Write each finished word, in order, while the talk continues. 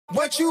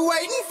What you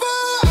waiting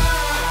for?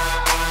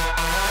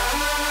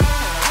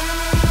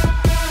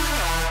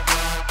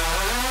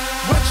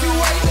 What you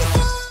waiting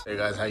for? Hey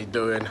guys, how you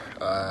doing?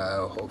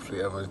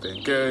 Hopefully everyone's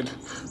doing good.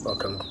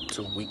 Welcome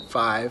to week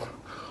 5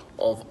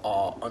 of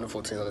our under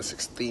 14 under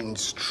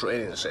 16s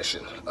training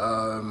session.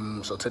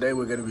 So today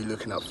we're going to be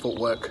looking at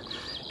footwork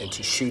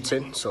into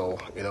shooting. So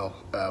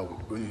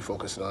really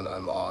focusing on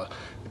our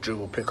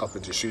dribble pickup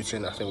into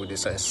shooting. I think we did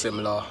something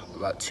similar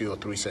about 2 or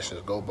 3 sessions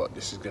ago, but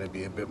this is going to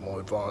be a bit more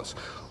advanced,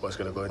 or it's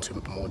going to go into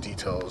more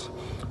details,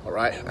 all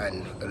right,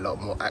 and a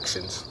lot more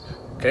actions.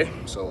 Okay,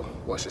 so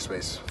watch this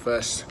space.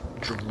 First,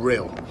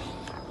 drill.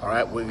 All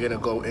right, we're going to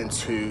go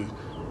into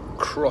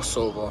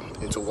crossover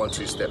into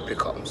 1-2 step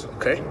pickups.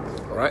 Okay,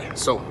 all right,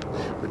 so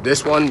with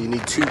this one you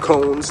need 2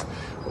 cones,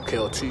 okay,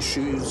 or 2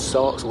 shoes,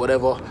 socks,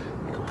 whatever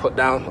you can put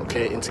down,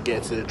 okay, into get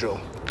into the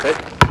drill. Okay,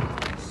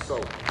 so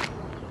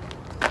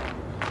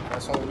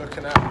that's what we're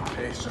looking at.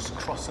 Okay, it's just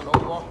crossing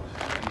over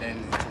and then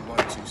into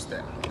 1-2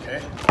 step. Okay,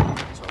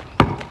 so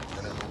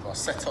we're gonna do our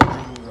setup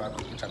drill,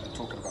 which I've been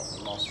talking about for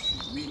the last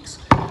few weeks.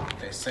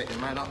 Okay, set your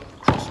man up,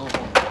 cross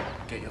over,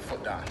 get your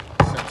foot down,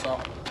 set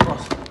up,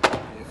 cross,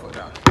 get your foot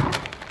down,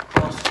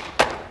 cross,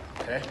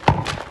 okay,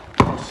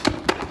 cross.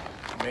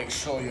 Make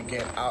sure you're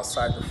getting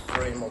outside the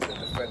frame of the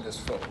defender's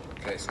foot.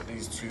 Okay, so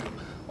these 2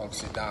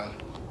 obviously down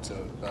to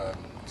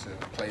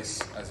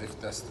place as if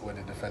that's where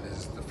the defender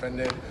is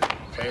defending.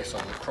 Okay, so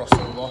the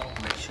crossover,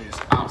 make sure it's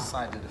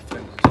outside the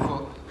defender's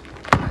foot,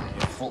 and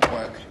your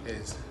footwork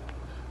is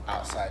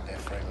outside their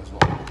frame as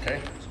well. Okay,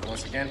 so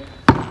once again,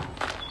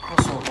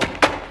 crossover,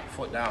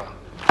 foot down,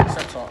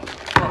 set up,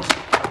 cross,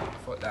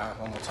 foot down.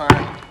 One more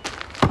time,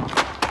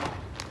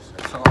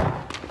 set up,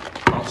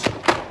 cross,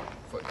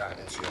 foot down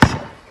into your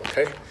shot.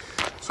 Okay,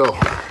 so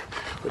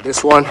with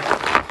this one,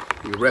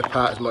 you rep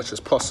out as much as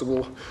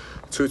possible,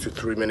 2 to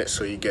 3 minutes,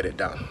 so you get it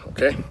down.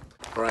 Okay,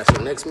 all right,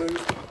 so next move,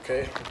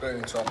 okay, we're going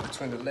into our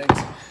between the legs,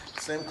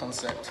 same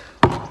concept.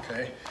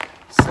 Okay,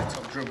 set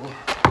up dribble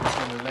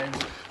between the legs,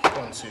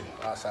 1-2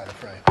 outside the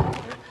frame.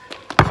 Okay,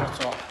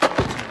 set up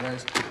between the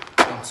legs,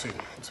 1-2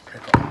 to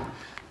pick up,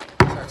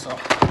 set up,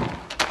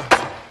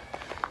 1-2.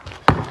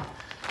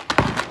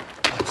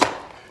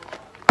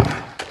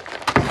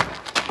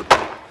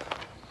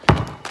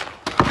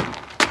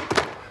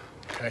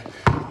 Okay,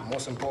 the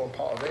most important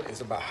part of it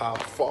is about how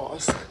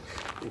fast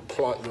you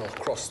plant your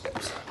cross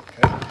steps.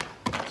 Okay,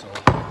 so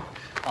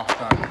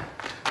after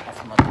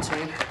my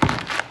between,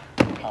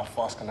 how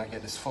fast can I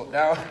get this foot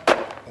down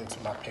into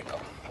my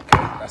pickup? Okay,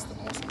 that's the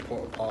most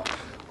important part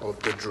of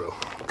the drill.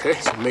 Okay,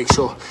 so make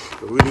sure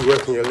you're really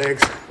working your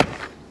legs,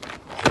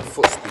 your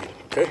foot speed.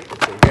 Okay,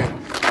 so again,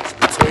 it's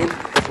between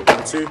to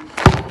 1-2,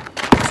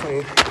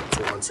 between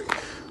to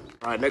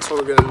 1-2. All right, next one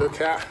we're going to look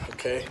at.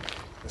 Okay,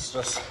 it's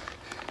just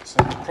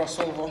simple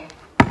crossover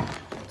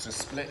into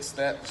split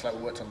step, just like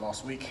we worked on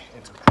last week,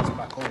 into cross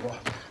back over,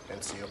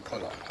 into your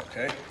pull up.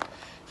 Okay,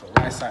 so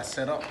right side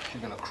setup,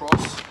 you're gonna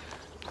cross.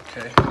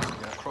 Okay, so you're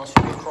gonna cross,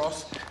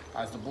 recross.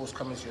 As the ball's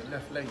coming to your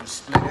left leg, you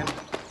split in.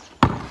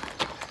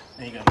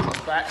 Then you're gonna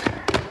cross back,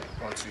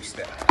 1-2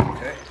 step.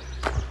 Okay,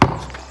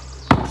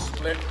 so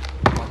split,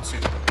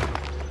 1-2,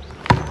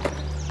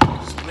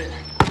 split,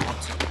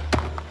 1-2,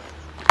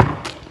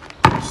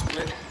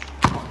 split,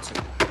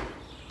 1-2.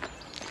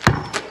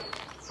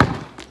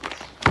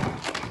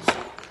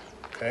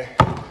 Okay,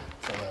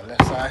 so on the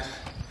left side,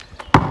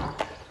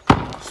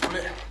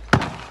 split,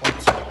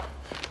 1-2,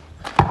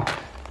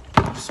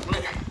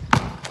 split,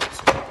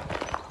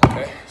 1-2.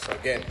 Okay, so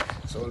again,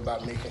 it's all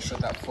about making sure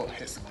that foot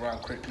hits the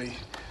ground quickly,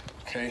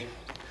 okay,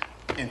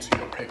 into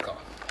your pickup.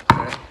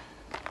 Okay,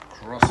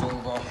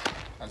 crossover,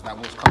 as that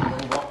ball's coming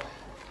over,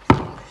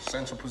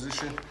 central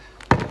position,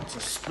 so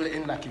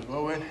splitting like you're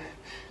going,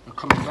 you're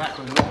coming back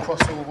with a little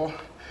crossover,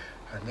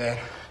 and then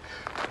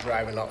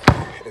driving up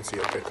into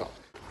your pickup.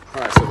 All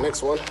right, so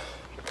next one,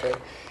 okay,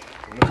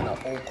 we're looking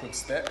at awkward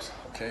steps.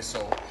 Okay,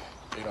 so,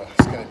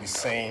 it's going to be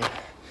same,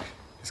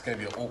 it's going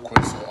to be an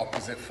awkward, so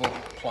opposite foot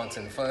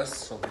planting first.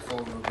 So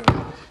before we were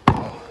going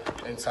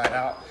inside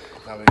out,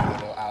 now we're going to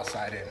go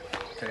outside in.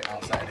 Okay,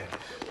 outside in.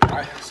 All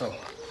right, so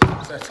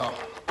set up,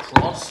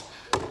 cross.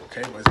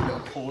 Okay, there's a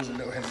little pause, a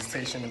little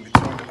hesitation in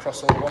between the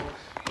crossover.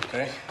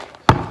 Okay,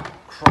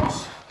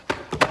 cross,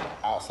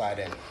 outside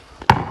in.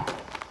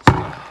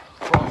 So,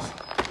 cross,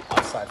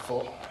 outside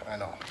foot,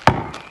 and up.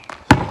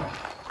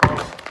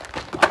 Cross,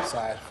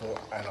 outside, foot,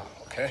 and up,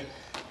 okay?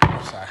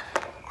 Outside,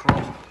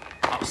 cross,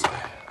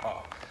 outside,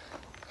 up.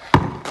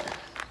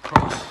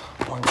 Cross,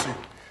 1-2,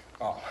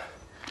 up.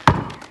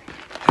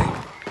 Okay,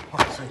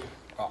 1-2,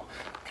 up.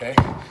 Okay?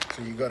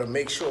 So you gotta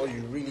make sure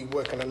you're really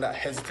working on that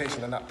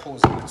hesitation and that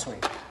pause in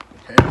between.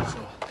 Okay?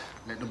 So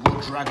let the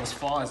ball drag as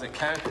far as it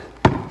can.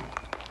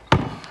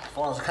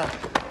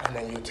 And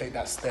then you take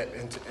that step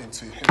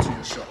into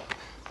your shot.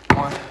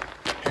 1,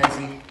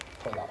 hesi,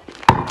 pull up.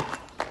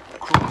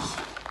 Cross,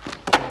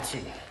 1-2,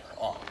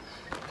 up.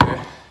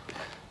 Okay,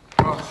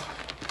 cross,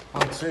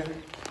 1-2,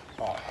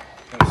 up.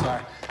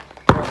 Inside,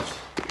 cross,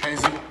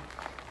 hesi,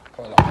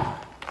 pull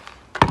up.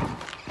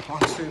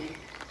 1-2,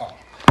 up.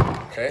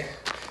 Okay,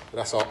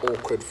 That's our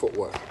awkward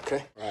footwork,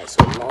 okay? All right,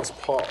 so the last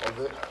part of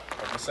it,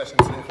 of the session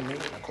today for me,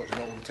 and Coach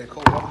Noah will take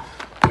over,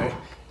 okay,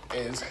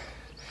 is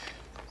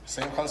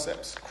same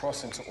concepts,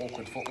 cross into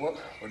awkward footwork,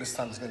 but this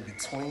time it's going to be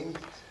between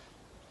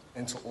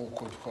into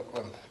awkward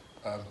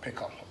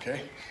pickup,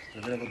 okay?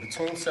 We're going to go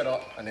between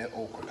setup and then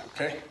awkward,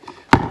 okay?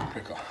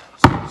 Pickup.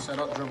 So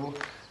setup, dribble,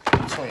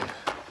 between.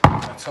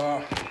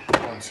 Setup,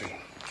 1, 2,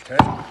 okay?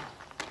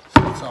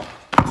 Setup,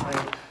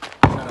 between,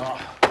 setup,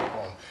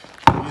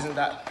 1. Using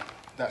that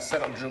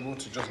setup dribble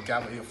to just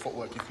gather your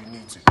footwork if you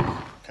need to,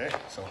 okay?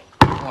 So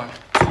 1,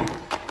 2,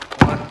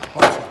 1,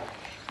 1, 2.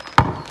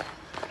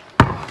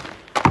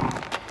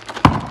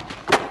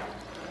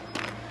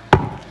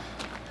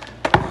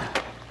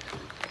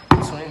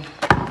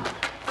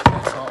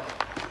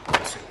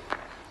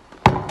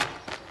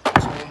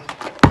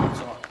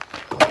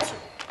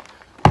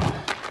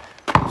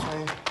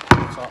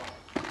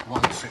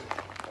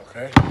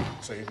 Okay,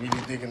 so you're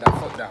really digging that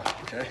foot down,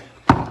 okay?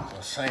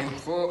 So same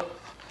foot,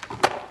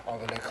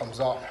 other leg comes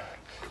up,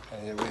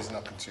 and you're raising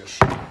up into your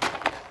shot.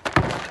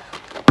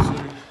 1,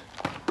 2,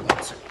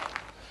 1, 2.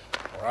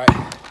 All right,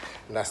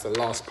 and that's the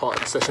last part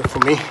of the session for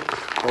me.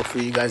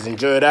 Hopefully you guys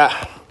enjoy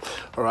that,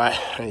 all right?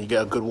 And you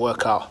get a good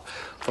workout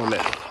from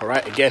it, all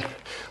right? Again,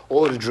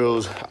 all the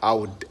drills, I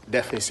would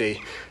definitely say,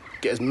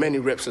 get as many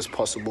reps as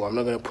possible. I'm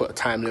not going to put a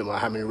time limit on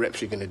how many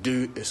reps you're going to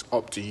do. It's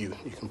up to you.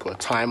 You can put a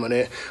time on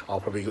it. I'll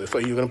probably go, if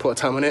you're going to put a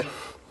time on it,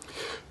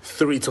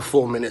 3 to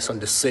 4 minutes on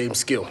the same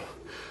skill.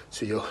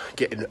 So you're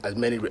getting as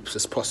many reps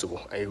as possible.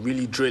 And you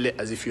really drill it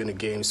as if you're in a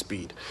game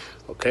speed.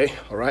 Okay?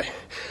 All right?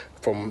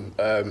 From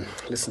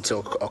listening to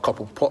a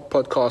couple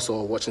podcasts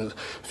or watching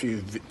a few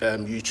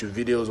YouTube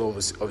videos,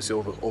 obviously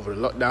over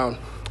the lockdown,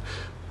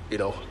 you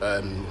know,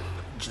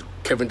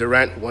 Kevin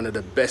Durant, one of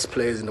the best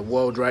players in the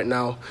world right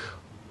now,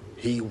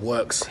 he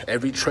works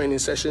every training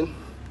session.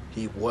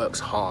 He works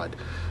hard,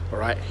 all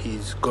right?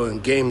 He's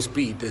going game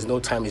speed. There's no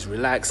time he's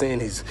relaxing.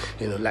 He's,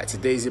 you know,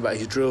 lackadaisy about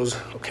his drills,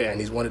 okay? And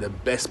he's one of the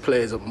best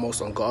players,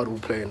 most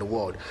unguardable player in the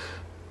world.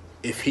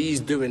 If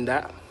he's doing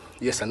that,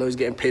 yes, I know he's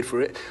getting paid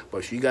for it, but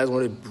if you guys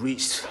want to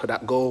reach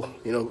that goal,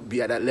 you know,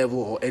 be at that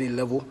level or any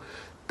level,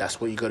 that's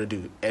what you got to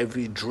do.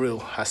 Every drill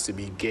has to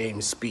be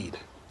game speed,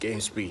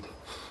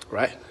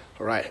 right?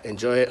 All right,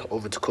 enjoy it.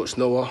 Over to Coach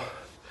Noah.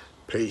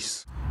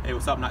 Peace. Hey,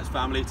 what's up, Knights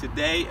family?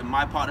 Today, in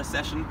my part of the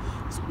session,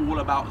 it's all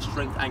about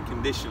strength and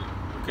conditioning,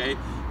 okay?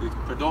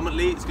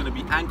 Predominantly, it's going to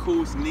be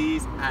ankles,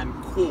 knees, and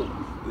core,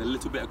 with a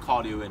little bit of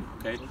cardio in,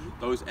 okay?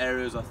 Those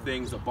areas are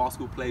things that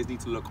basketball players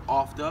need to look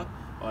after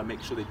or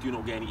make sure they do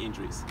not get any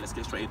injuries. Let's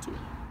get straight into it.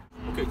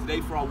 Okay,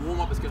 today for our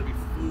warm-up, it's going to be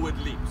forward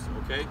leaps,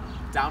 okay?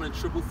 Down and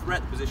triple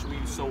threat, the position we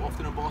use so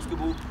often in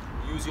basketball.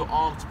 Use your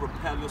arms to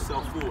propel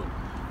yourself forward.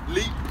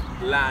 Leap,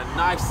 land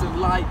nice and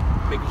light,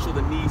 making sure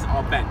the knees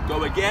are bent.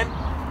 Go again.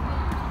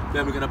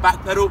 Then we're going to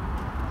back pedal.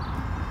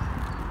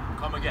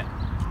 Come again.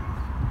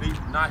 Leap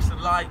nice and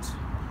light.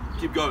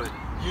 Keep going.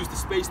 Use the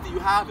space that you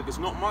have. If it's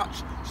not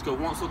much, just go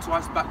once or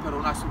twice, back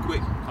pedal nice and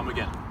quick. Come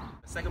again.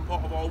 The second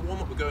part of our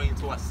warm-up, we're going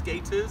into our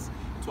skaters,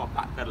 into our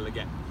back pedal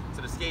again.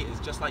 So the skate is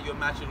just like you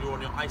imagine you're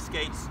on your ice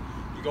skates.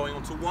 You're going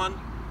onto one,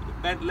 the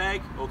bent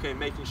leg, okay,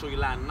 making sure you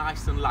land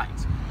nice and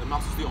light. The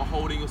muscles that you're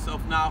holding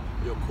yourself now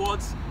are your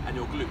quads and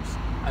your glutes.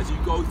 As you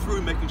go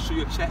through, making sure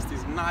your chest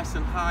is nice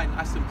and high,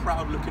 nice and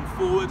proud, looking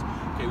forward.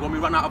 Okay, when we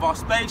run out of our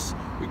space,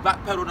 we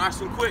back pedal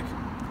nice and quick,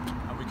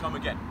 and we come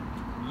again.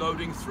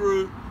 Loading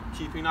through,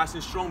 keeping nice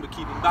and strong, but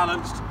keeping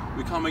balanced.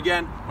 We come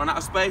again, run out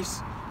of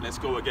space, let's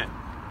go again.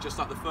 Just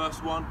like the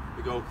first one,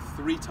 we go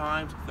 3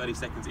 times, 30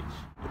 seconds each.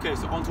 Okay,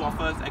 so on to our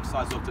first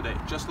exercise of today.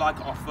 Just like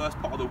our first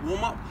part of the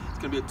warm-up, it's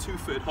gonna be a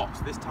 2-footed hop,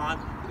 so this time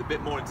with a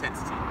bit more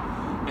intensity.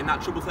 In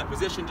that triple threat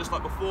position, just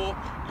like before,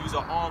 use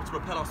our arms to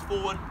propel us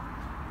forward.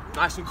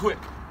 Nice and quick,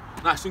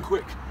 nice and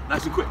quick,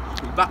 nice and quick.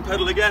 We back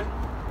pedal again,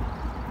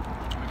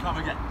 we come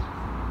again.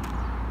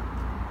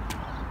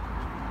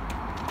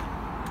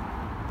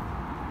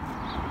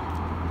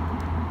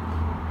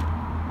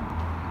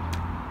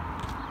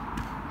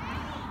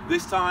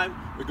 This time,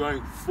 we're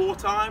going 4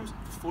 times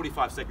for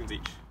 45 seconds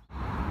each.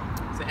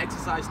 So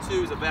exercise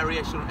 2 is a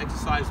variation on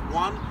exercise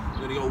 1.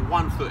 We're gonna go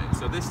 1-footed.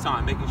 So this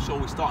time, making sure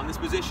we start in this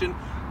position,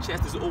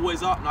 chest is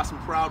always up, nice and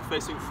proud,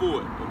 facing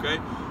forward, okay?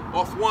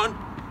 Off 1,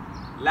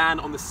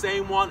 land on the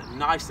same one,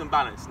 nice and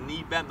balanced.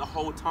 Knee bent the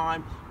whole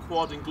time,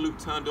 quad and glute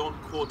turned on,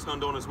 core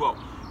turned on as well.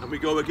 And we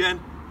go again,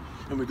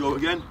 and we go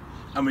again,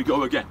 and we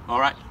go again, all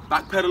right?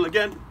 Back pedal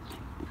again,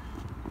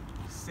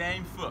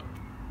 same foot.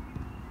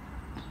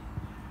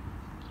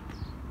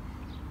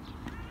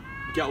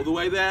 Get all the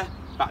way there,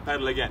 back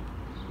pedal again.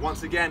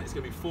 Once again, it's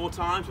gonna be 4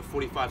 times for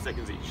 45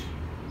 seconds each.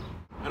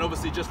 And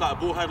obviously, just like a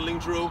ball handling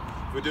drill,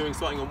 if we're doing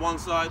something on one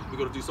side, we've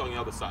got to do something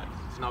on the other side.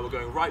 So now we're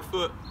going right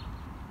foot,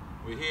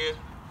 we're here,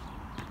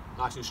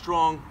 nice and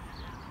strong,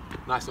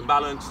 nice and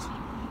balanced,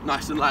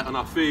 nice and light on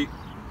our feet.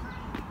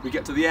 We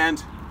get to the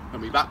end,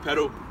 and we back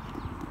pedal,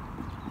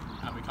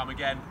 and we come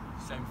again,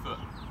 same foot.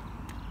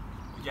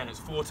 Again, it's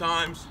 4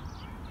 times,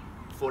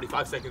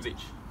 45 seconds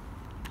each.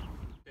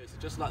 Okay, so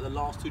Just like the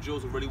last two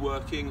drills, we're really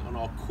working on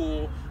our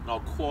core and our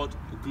quad,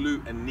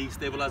 glute and knee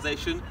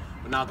stabilisation.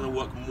 We're now going to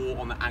work more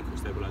on the ankle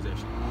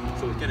stabilisation.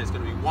 So again, it's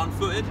going to be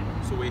one-footed.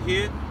 So we're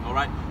here, all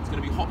right? It's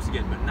going to be hops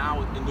again, but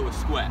now into a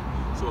square.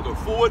 So I'll go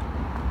forward,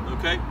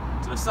 okay,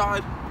 to the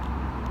side,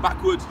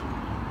 backwards,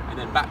 and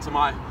then back to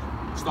my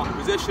starting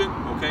position,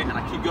 okay? And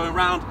I keep going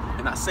around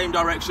in that same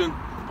direction,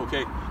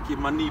 okay?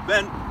 Keeping my knee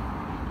bent,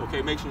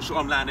 okay? Making sure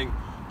I'm landing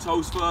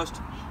toes first,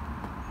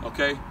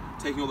 okay?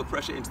 Taking all the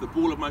pressure into the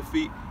ball of my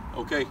feet,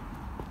 okay,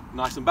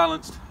 nice and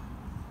balanced,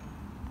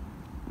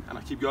 and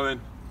I keep going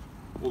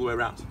all the way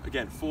around.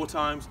 Again, 4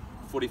 times,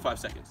 45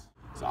 seconds.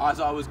 So as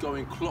I was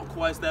going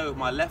clockwise there with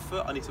my left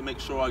foot, I need to make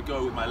sure I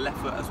go with my left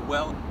foot as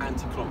well,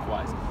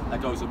 anti-clockwise.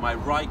 That goes with my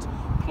right,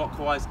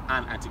 clockwise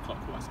and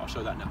anti-clockwise. I'll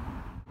show that now.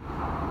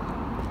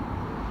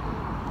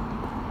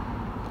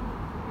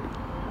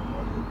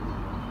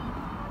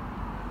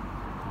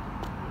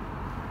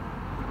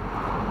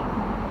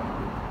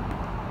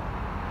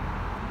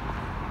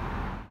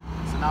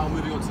 Now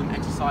we're moving on to an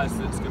exercise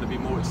that's going to be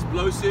more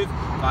explosive.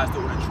 Guys that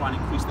want to try and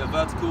increase their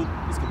vertical,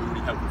 it's going to be really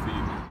helpful for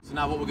you. So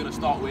now what we're going to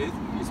start with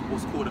is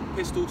what's called a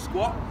pistol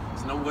squat.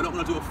 So now we're not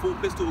going to do a full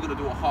pistol, we're going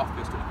to do a half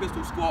pistol. A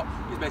pistol squat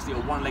is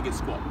basically a one-legged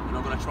squat. We're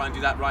not going to try and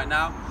do that right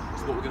now.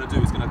 So what we're going to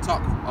do is going to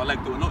tuck our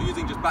leg that we're not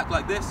using just back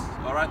like this,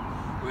 all right?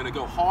 We're going to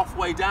go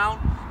halfway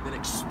down, then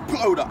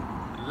explode up,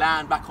 and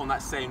land back on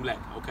that same leg,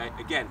 okay?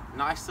 Again,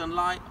 nice and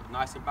light,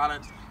 nice and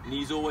balanced,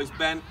 knees always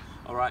bent.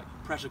 All right,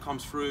 pressure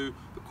comes through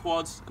the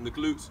quads and the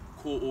glutes,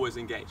 core always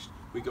engaged.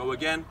 We go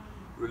again,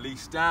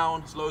 release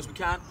down, slow as we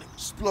can,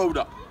 explode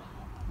up.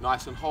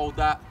 Nice and hold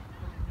that,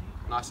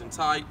 nice and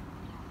tight,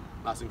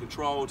 nice and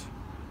controlled,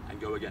 and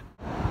go again.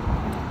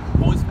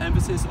 Points of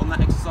emphasis on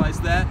that exercise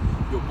there,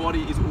 your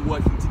body is all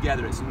working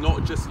together. It's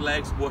not just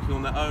legs working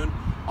on their own,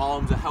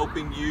 arms are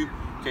helping you,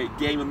 okay,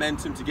 gain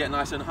momentum to get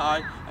nice and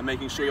high, and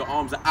making sure your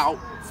arms are out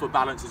for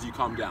balance as you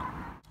come down.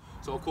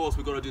 So of course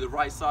we've got to do the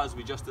right side as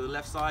we just did the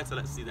left side, so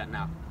let's see that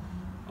now.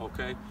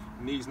 Okay,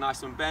 knees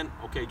nice and bent,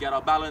 okay, get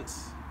our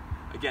balance.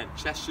 Again,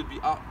 chest should be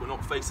up, we're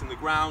not facing the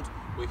ground.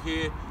 We're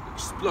here,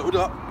 explode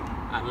up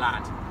and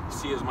land.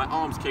 See as my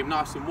arms came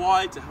nice and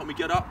wide to help me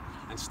get up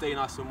and stay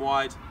nice and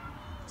wide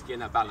to get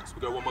in that balance.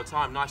 We go one more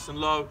time, nice and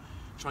low,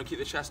 try and keep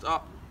the chest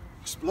up,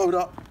 explode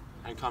up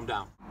and come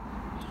down.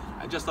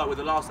 And just like with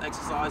the last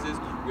exercises,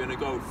 we're gonna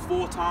go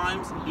 4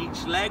 times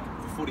each leg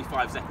for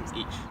 45 seconds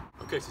each.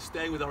 Okay, so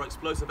staying with our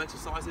explosive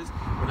exercises,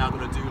 we're now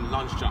going to do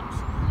lunge jumps.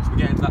 So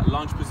we get into that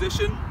lunge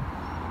position.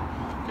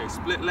 Okay,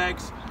 split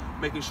legs,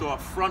 making sure our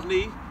front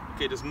knee,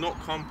 okay, does not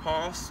come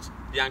past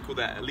the ankle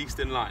there, at least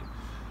in line.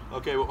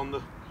 Okay, we're on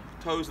the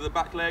toes of the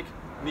back leg,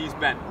 knees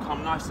bent,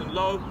 come nice and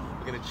low.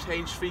 We're going to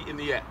change feet in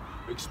the air.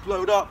 We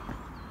explode up,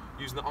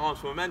 using the arms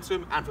for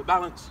momentum and for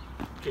balance.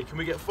 Okay, can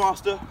we get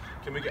faster?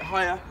 Can we get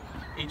higher?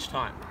 Each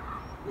time.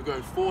 We're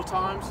going 4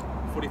 times,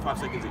 45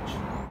 seconds each.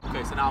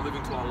 Okay, so now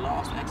moving to our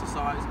last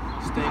exercise,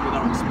 staying with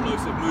our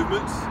explosive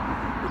movements.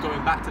 We're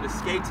going back to the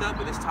skater,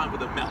 but this time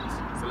with a melt.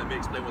 So let me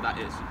explain what that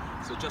is.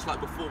 So just like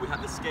before, we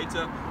had the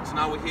skater, so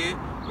now we're here,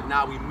 but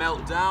now we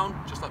melt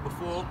down, just like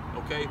before,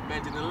 okay?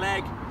 Bending the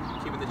leg,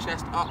 keeping the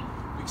chest up,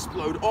 we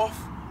explode off,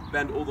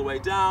 bend all the way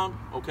down,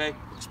 okay?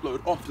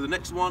 Explode off to the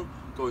next one,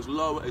 go as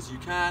low as you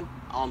can,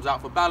 arms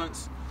out for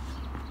balance,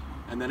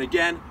 and then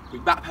again, we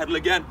back pedal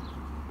again,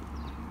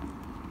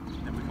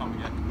 then we come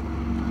again.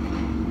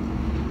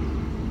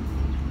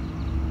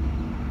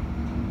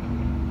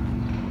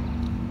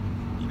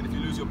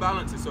 Your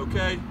balance, it's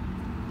okay.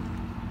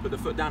 Put the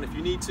foot down if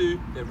you need to,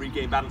 then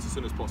regain balance as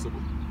soon as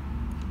possible.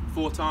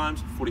 4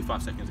 times,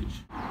 45 seconds each.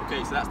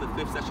 Okay, so that's the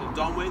 5th session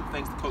done with.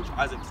 Thanks to Coach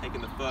Isaac for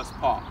taking the first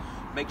part.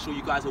 Make sure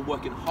you guys are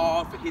working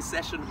hard for his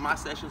session, my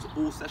sessions,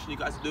 all sessions you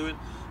guys are doing.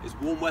 It's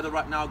warm weather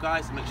right now,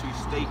 guys, so make sure you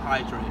stay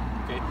hydrated,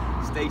 okay?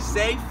 Stay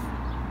safe.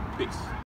 Peace.